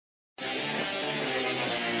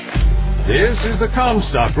This is the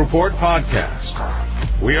Comstock Report podcast.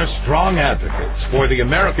 We are strong advocates for the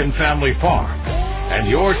American family farm and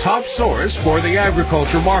your top source for the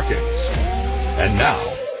agriculture markets. And now,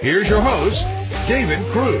 here's your host, David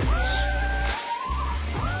Cruz.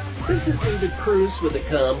 This is David Cruz with the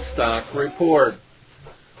Comstock Report.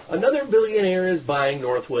 Another billionaire is buying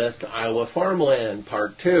Northwest Iowa farmland,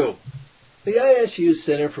 Part 2. The ISU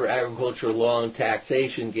Center for Agricultural Law and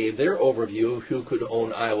Taxation gave their overview of who could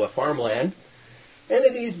own Iowa farmland.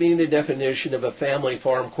 Entities being the definition of a family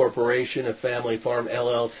farm corporation, a family farm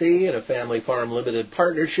LLC, and a family farm limited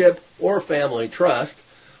partnership or family trust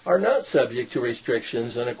are not subject to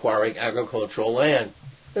restrictions on acquiring agricultural land.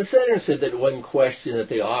 The center said that one question that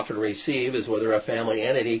they often receive is whether a family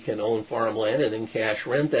entity can own farmland and then cash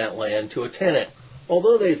rent that land to a tenant.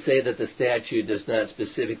 Although they say that the statute does not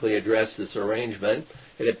specifically address this arrangement,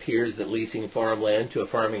 it appears that leasing farmland to a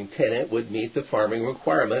farming tenant would meet the farming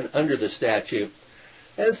requirement under the statute.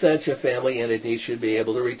 As such, a family entity should be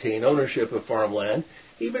able to retain ownership of farmland,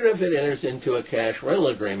 even if it enters into a cash rental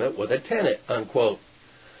agreement with a tenant, unquote.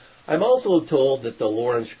 I'm also told that the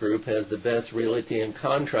Lawrence Group has the best realty and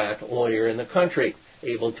contract lawyer in the country,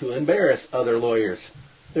 able to embarrass other lawyers.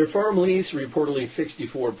 Their farm lease, reportedly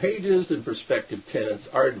 64 pages, and prospective tenants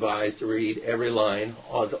are advised to read every line,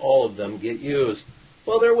 as all of them get used.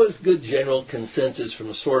 While there was good general consensus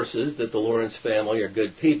from sources that the Lawrence family are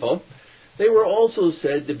good people, they were also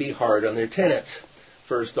said to be hard on their tenants.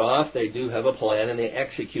 First off, they do have a plan and they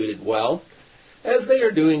execute it well. As they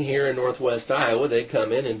are doing here in Northwest Iowa, they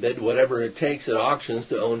come in and bid whatever it takes at auctions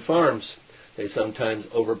to own farms. They sometimes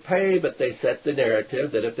overpay, but they set the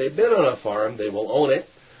narrative that if they bid on a farm, they will own it.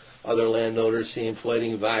 Other landowners see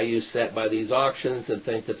inflating values set by these auctions and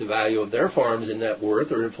think that the value of their farms and net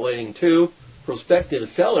worth are inflating too. Prospective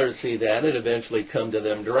sellers see that and eventually come to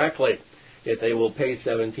them directly. If they will pay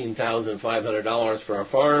 $17,500 for a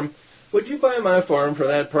farm, would you buy my farm for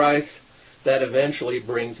that price? That eventually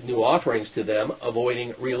brings new offerings to them,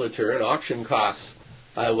 avoiding realtor and auction costs.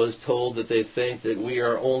 I was told that they think that we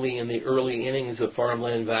are only in the early innings of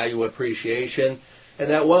farmland value appreciation, and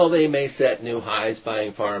that while they may set new highs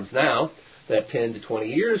buying farms now, that 10 to 20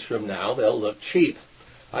 years from now they'll look cheap.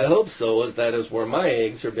 I hope so, as that is where my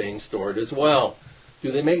eggs are being stored as well.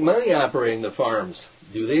 Do they make money operating the farms?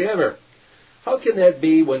 Do they ever? How can that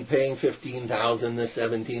be when paying $15,000 to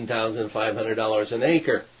 $17,500 an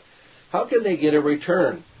acre? How can they get a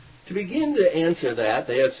return? To begin to answer that,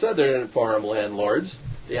 they have southern farm landlords.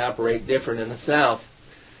 They operate different in the south.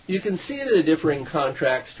 You can see the differing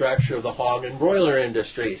contract structure of the hog and broiler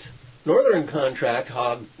industries. Northern contract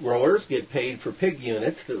hog growers get paid for pig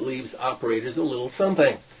units that leaves operators a little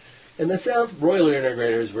something. In the south, broiler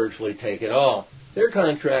integrators virtually take it all. Their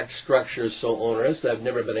contract structure is so onerous I've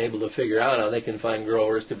never been able to figure out how they can find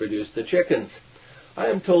growers to produce the chickens. I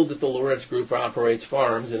am told that the Lawrence Group operates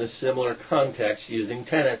farms in a similar context using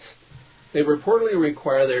tenants. They reportedly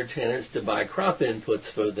require their tenants to buy crop inputs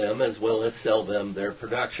for them as well as sell them their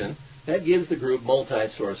production. That gives the group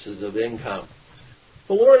multi-sources of income.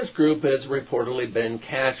 The Lawrence Group has reportedly been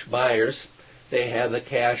cash buyers. They have the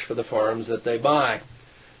cash for the farms that they buy.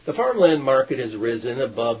 The farmland market has risen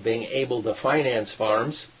above being able to finance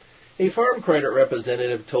farms. A farm credit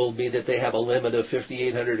representative told me that they have a limit of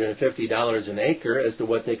 $5,850 an acre as to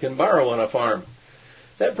what they can borrow on a farm.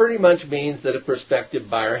 That pretty much means that a prospective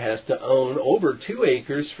buyer has to own over 2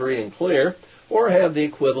 acres free and clear, or have the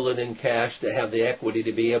equivalent in cash to have the equity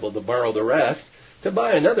to be able to borrow the rest to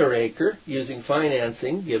buy another acre using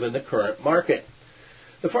financing given the current market.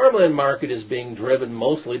 The farmland market is being driven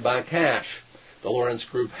mostly by cash. The Lawrence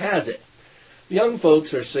Group has it. Young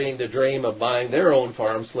folks are seeing the dream of buying their own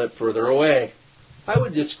farm slip further away. I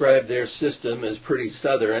would describe their system as pretty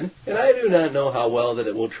southern, and I do not know how well that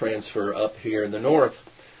it will transfer up here in the north.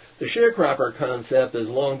 The sharecropper concept has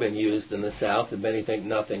long been used in the South, and many think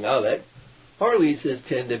nothing of it. Our leases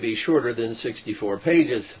tend to be shorter than 64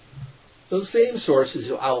 pages. Those same sources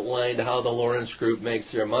who outlined how the Lawrence Group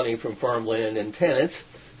makes their money from farmland and tenants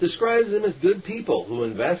describes them as good people who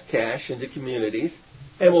invest cash into communities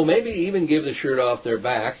and will maybe even give the shirt off their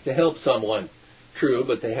backs to help someone. True,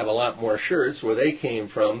 but they have a lot more shirts where they came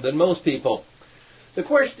from than most people. The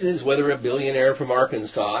question is whether a billionaire from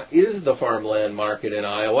Arkansas is the farmland market in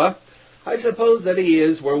Iowa. I suppose that he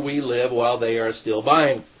is where we live while they are still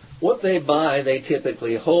buying. What they buy, they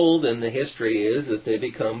typically hold, and the history is that they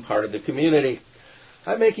become part of the community.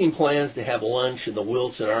 I'm making plans to have lunch in the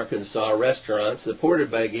Wilson, Arkansas restaurant supported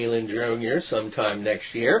by Galen Jr. sometime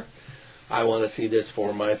next year. I want to see this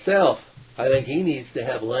for myself. I think he needs to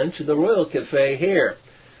have lunch in the Royal Cafe here.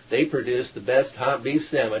 They produce the best hot beef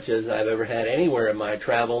sandwiches I've ever had anywhere in my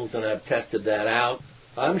travels, and I've tested that out.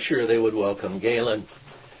 I'm sure they would welcome Galen.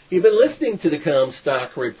 You've been listening to the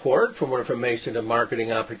Comstock Report. For more information and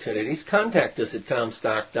marketing opportunities, contact us at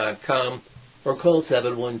Comstock.com or call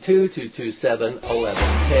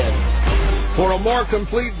 712-227-1110. For a more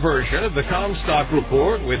complete version of the Comstock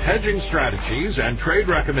Report with hedging strategies and trade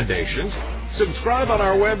recommendations, subscribe on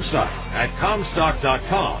our website at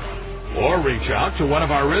Comstock.com or reach out to one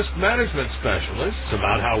of our risk management specialists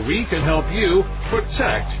about how we can help you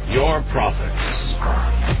protect your profits.